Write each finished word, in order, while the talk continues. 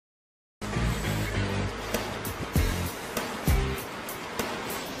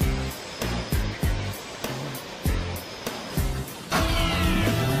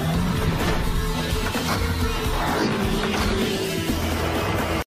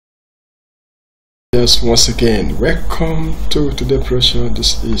Precious once again. Welcome to today's production.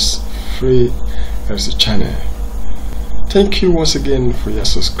 This is Free as the channel. Thank you once again for your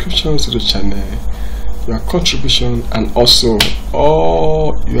subscription to the channel, your contribution, and also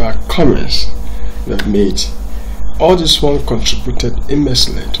all your comments you have made. All this one contributed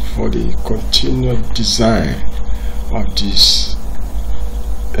immensely for the continued design of this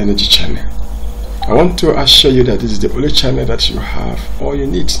energy channel. I want to assure you that this is the only channel that you have all you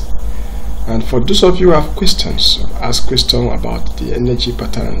need. And for those of you who have questions, ask questions about the energy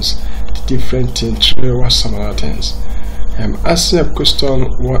patterns, the different things, some other things. I'm answering a question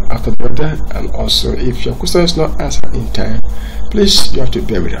one after the other, and also if your question is not answered in time, please, you have to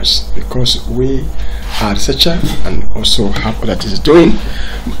bear with us because we are researchers and also have other things doing.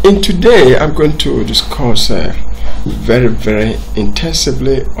 And today I'm going to discuss very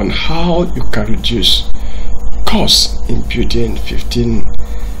intensively on how you can reduce costs in building 15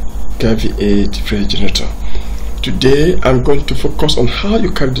 kVA different generator. Today I'm going to focus on how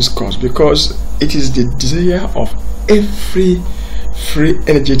you can reduce cost because it is the desire of every free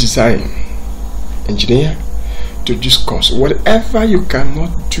energy design engineer to reduce cost. Whatever you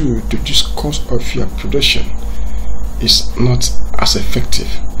cannot do to reduce cost of your production is not as effective.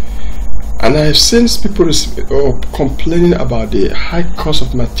 And I have seen people complaining about the high cost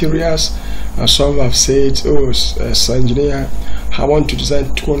of materials, and some have said, oh, as an engineer, I want to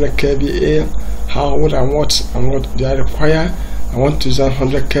design 200 kVA, what they require. I want to design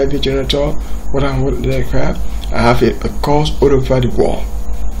 100 kVA generator, what they require. I have a cost all over the world.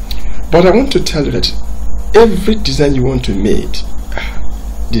 But I want to tell you that every design you want to make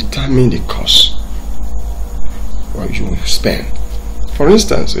determine the cost what you spend. For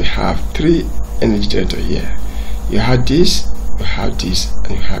instance, we have 3 energy generators here. You have this, you have this,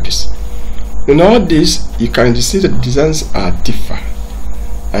 and you have this. In all this, you can see that the designs are different,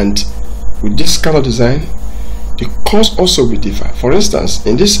 and with this kind of design, the cost also will differ. For instance,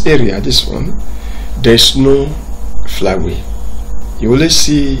 in this area, this one, there is no flywheel. You only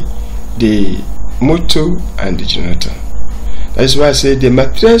see the motor and the generator. That is why I say the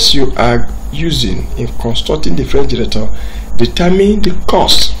materials you are using in constructing the different generator determine the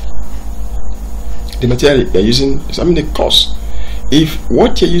cost. The material you are using determine the cost. If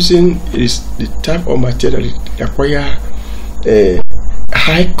what you're using is the type of material that require a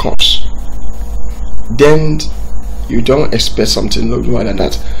high cost, then you don't expect something lower than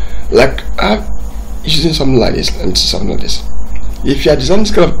that. Like I'm using something like this and something like this. If you are designing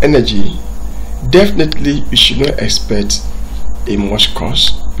this kind of energy, definitely you should not expect a much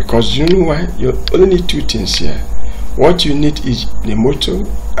cost, because you know why? You only need 2 things here. What you need is the motor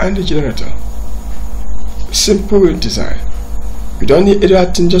and the generator. Simple design. You don't need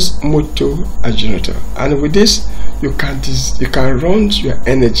anything, just motor and generator. And with this, you can run your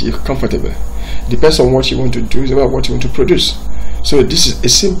energy comfortably. Depends on what you want to do, it's about what you want to produce. So this is a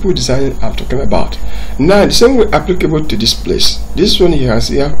simple design I'm talking about. Now the same way applicable to this place. This one here has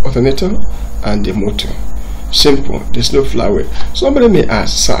alternator and the motor. Simple, there's no flywheel. Somebody may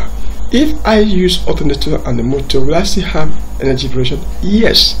ask, sir, if I use alternator and the motor, will I still have energy production?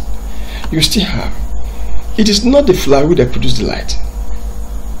 Yes, you still have. It is not the flywheel that produces the light.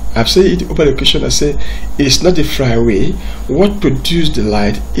 I've said it over the occasion. I say it is not the flywheel. What produces the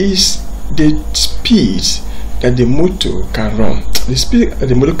light is the speed that the motor can run. The speed that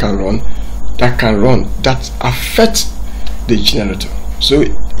the motor can run that affects the generator. So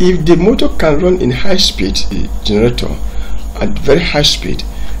if the motor can run in high speed, the generator at very high speed,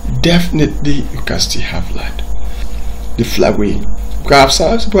 definitely you can still have light. The flywheel. Perhaps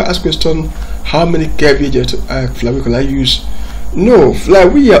some people ask question, how many kVA flywheel can I use? No,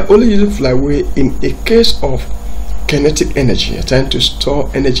 flywheel, you are only using flywheel in a case of kinetic energy. You're trying to store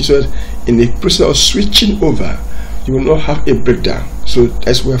energy so that in the process of switching over, you will not have a breakdown. So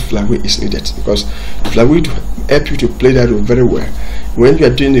that's where flywheel is needed, because flywheel will help you to play that role very well. When you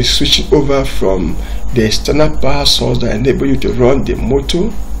are doing the switching over from the external power source that enable you to run the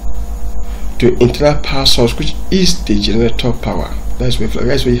motor to internal power source, which is the generator power. That's where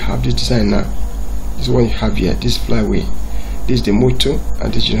you have this design now. This one you have here, this flywheel. This is the motor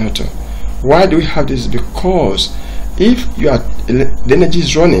and the generator. Why do we have this? Because if the energy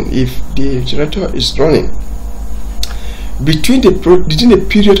is running, if the generator is running, between the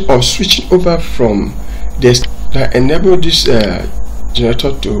period of switching over from this that enable this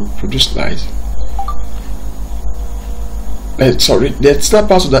generator to produce light, the external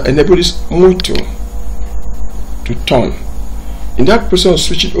power that enable this motor to turn. In that process of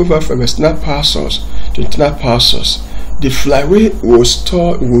switching over from external power source to internal power source, the flyway will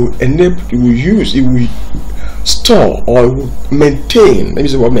store, will enable, it will use, it will store or it will maintain, let me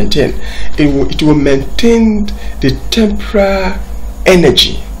say what maintain, it will maintain the temporal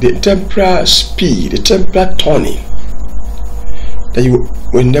energy, the temporal speed, the temporal turning that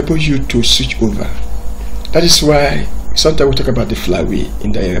will enable you to switch over. That is why sometimes we talk about the flyway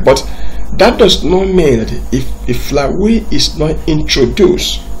in the area, but that does not mean that if a flyway is not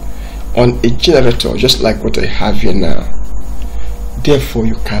introduced on a generator, just like what I have here now, therefore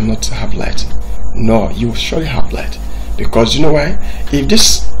you cannot have light. No, you will surely have light, because you know why? If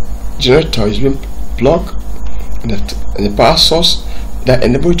this generator is being plugged in the power source that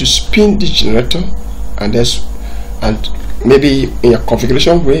enables you to spin this generator, and maybe in a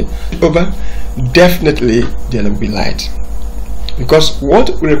configuration way over, definitely there will be light. Because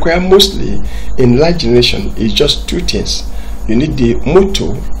what we require mostly in light generation is just two things. You need the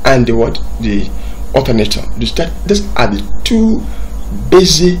motor and the alternator. These are the two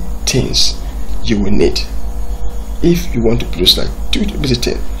basic things you will need if you want to produce light. Two basic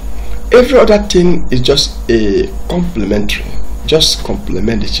things. Every other thing is just a complementary, just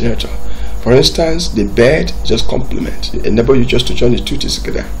complement the generator. For instance, the bed just complement. It enables you just to join the two things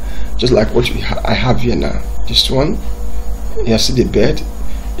together, just like what I have here now. This one, you see the bed,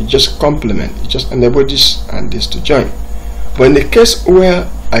 it just complement. It just enables this and this to join. But in the case where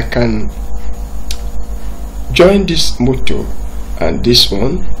I can join this motor and this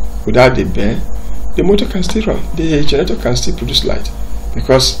one without the bed, the motor can still run. The generator can still produce light,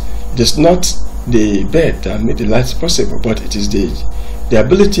 because it's not the bed that made the light possible, but it is the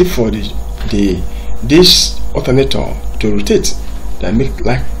ability for this alternator to rotate that make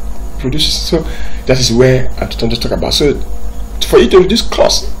light produces. So that is where I'm trying to talk about. So for you to reduce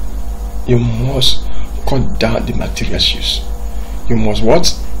cost, you must cut down the materials used. You must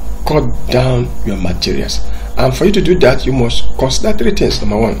what? Cut down your materials. And for you to do that, you must consider three things.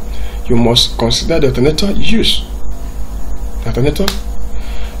 Number one, you must consider the alternator use. The alternator.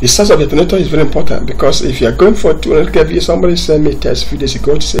 The size of the alternator is very important, because if you are going for 200 kV, somebody sent me a text a few days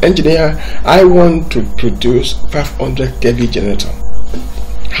ago to say, engineer, I want to produce 500 kV generator.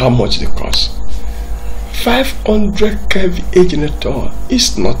 How much the cost? 500 kVA generator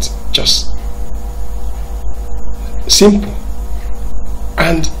is not just simple,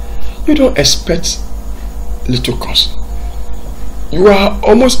 and you don't expect little cost. You are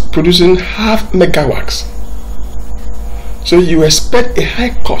almost producing half megawatts, so you expect a high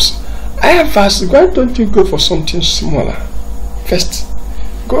cost. I have asked, why don't you go for something smaller first?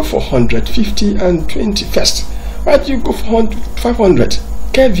 Go for 150 and 20 first. Why do you go for 500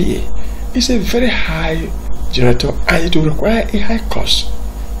 kVA? It's a very high generator and it will require a high cost.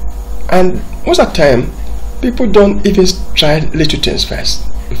 And most of the time, people don't even try little things first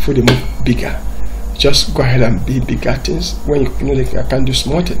before they move bigger. Just go ahead and be bigger things when you know they can do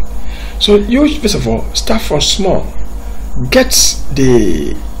small things. So you first of all start from small. Get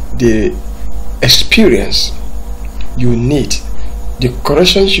the experience you need, the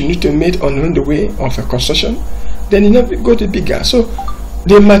corrections you need to make on the way of a construction. Then you go to bigger. So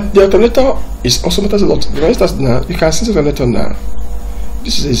the alternator is also matters a lot. For instance, now you can see the alternator now.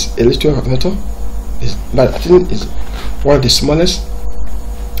 This is a little alternator, but I think it's one of the smallest.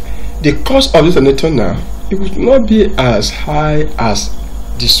 The cost of this alternator now, it would not be as high as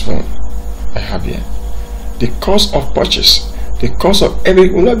this one I have here. The cost of purchase, the cost of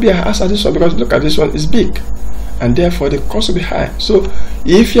everything will not be as high as this one, because look at this one is big, and therefore the cost will be high. So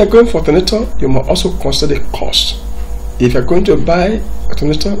if you are going for alternator, you must also consider the cost. If you are going to buy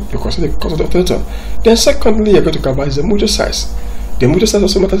alternator, you consider the cost of the alternator. Then secondly, you are going to cover the motor size. The motor size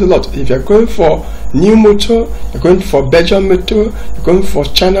also matters a lot. If you are going for new motor, you're going for Belgian motor, you're going for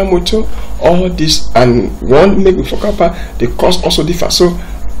China motor, all this, and one made for copper, the cost also differs. So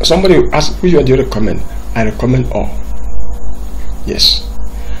somebody will ask, which one do you recommend? I recommend all. Yes.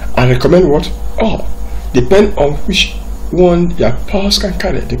 I recommend what? All. Depend on which one your powers can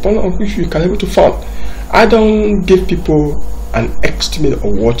carry, depend on which you can be able to fund. I don't give people an estimate of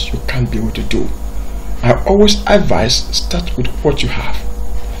what you can be able to do. I always advise, start with what you have.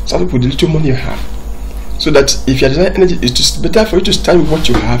 Start with the little money you have. So that if your design energy, it's just better for you to start with what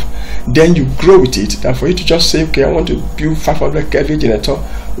you have, then you grow with it, than for you to just say, okay, I want to build 500 kV generator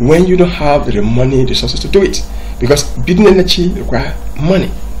when you don't have the money, resources to do it. Because building energy requires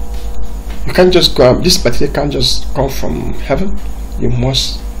money. You can't just go out, this material can't just come from heaven. You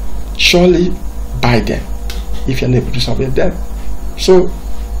must surely buy them if you're able to supply them. So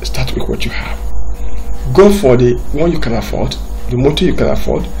start with what you have. Go for the one you can afford, the motor you can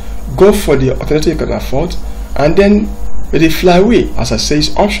afford. Go for the alternative you can afford, and then the flyway, as I say,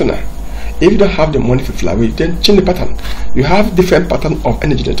 is optional. if you don't have the money for flywheel, then change the pattern. You have different pattern of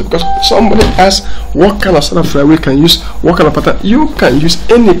energy generator, because somebody asks what kind of solar flywheel can use, what kind of pattern. You can use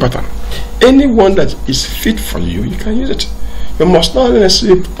any pattern, any one that is fit for you. You can use it. You must not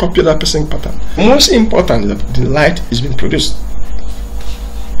necessarily copy that person's pattern. Most important is that the light is being produced.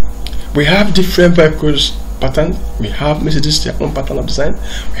 We have different vehicles pattern. We have Mercedes, their own pattern of design.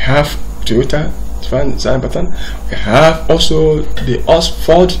 We have Toyota different design pattern. We have also the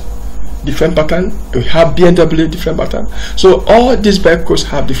Ford different pattern. We have BMW different pattern. So all these vehicles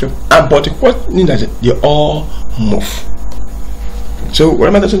have different, but what means that they all move. So what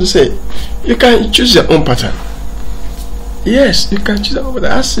am I trying to say? You can choose your own pattern. Yes, you can choose your own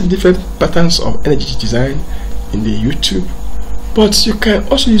pattern. I see different patterns of energy design in the YouTube, but you can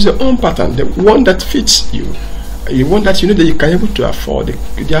also use your own pattern, the one that fits you. You want that you know that you can be able to afford.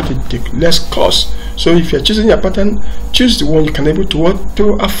 You have to take less cost. So if you're choosing your pattern, choose the one you can be able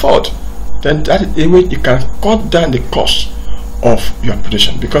to afford. Then that is a way you can cut down the cost of your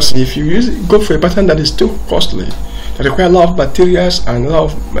production. Because if you go for a pattern that is too costly, that requires a lot of materials and a lot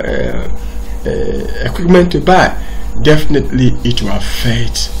of equipment to buy, definitely it will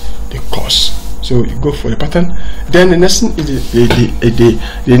affect the cost. So you go for a pattern. Then the next thing is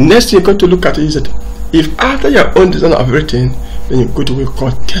the next thing you're going to look at is that if after your own design of everything, then you go to what we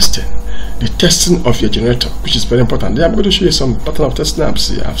call testing. The testing of your generator, which is very important. Then I'm going to show you some pattern of testing.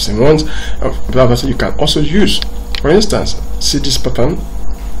 I've seen ones of you can also use. For instance, see this pattern.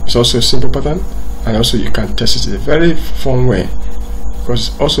 It's also a simple pattern, and also you can test it in a very fun way, because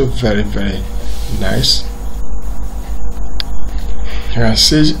it's also very, very nice. You can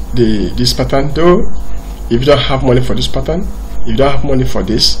see this pattern. Though if you don't have money for this pattern, if you don't have money for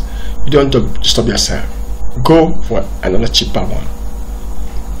this, you don't stop yourself. Go for another cheaper one.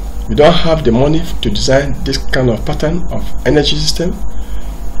 You don't have the money to design this kind of pattern of energy system,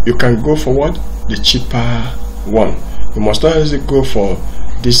 you can go for what? The cheaper one. You must not only go for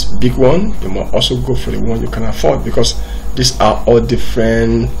this big one, you must also go for the one you can afford, because these are all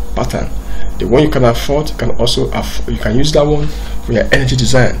different patterns. The one you can afford, you can use that one for your energy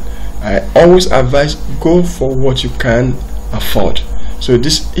design. I always advise go for what you can afford. So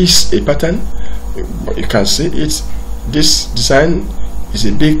this is a pattern. You can see it. This design is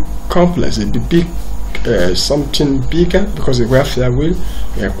a big complex, a big something bigger, because it requires flywheel,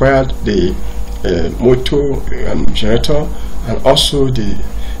 it required the motor generator, and also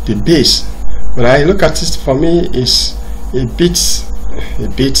the base. When I look at it, for me is a bit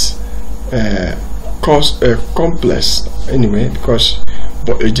complex anyway, because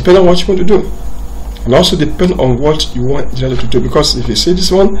but it depends on what you want to do, and also depend on what you want the generator to do. Because if you see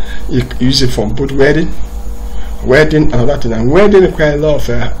this one, you use it for both welding and other thing, and welding requires a lot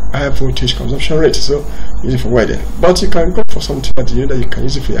of high voltage consumption rate, so use it for welding. But you can go for something that you know that you can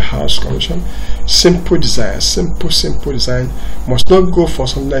use it for your house consumption. Simple design, simple design. Must not go for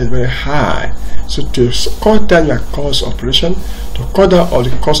something that is very high. So to cut down your cost of operation, to cut down all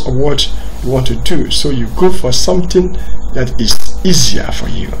the cost of what you want to do, so you go for something that is easier for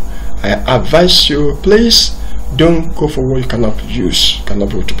you. I advise you, please don't go for what you cannot use, cannot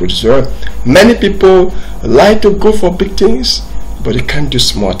be able to produce. Many people like to go for big things, but they can't do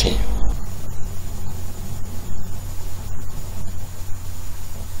small things.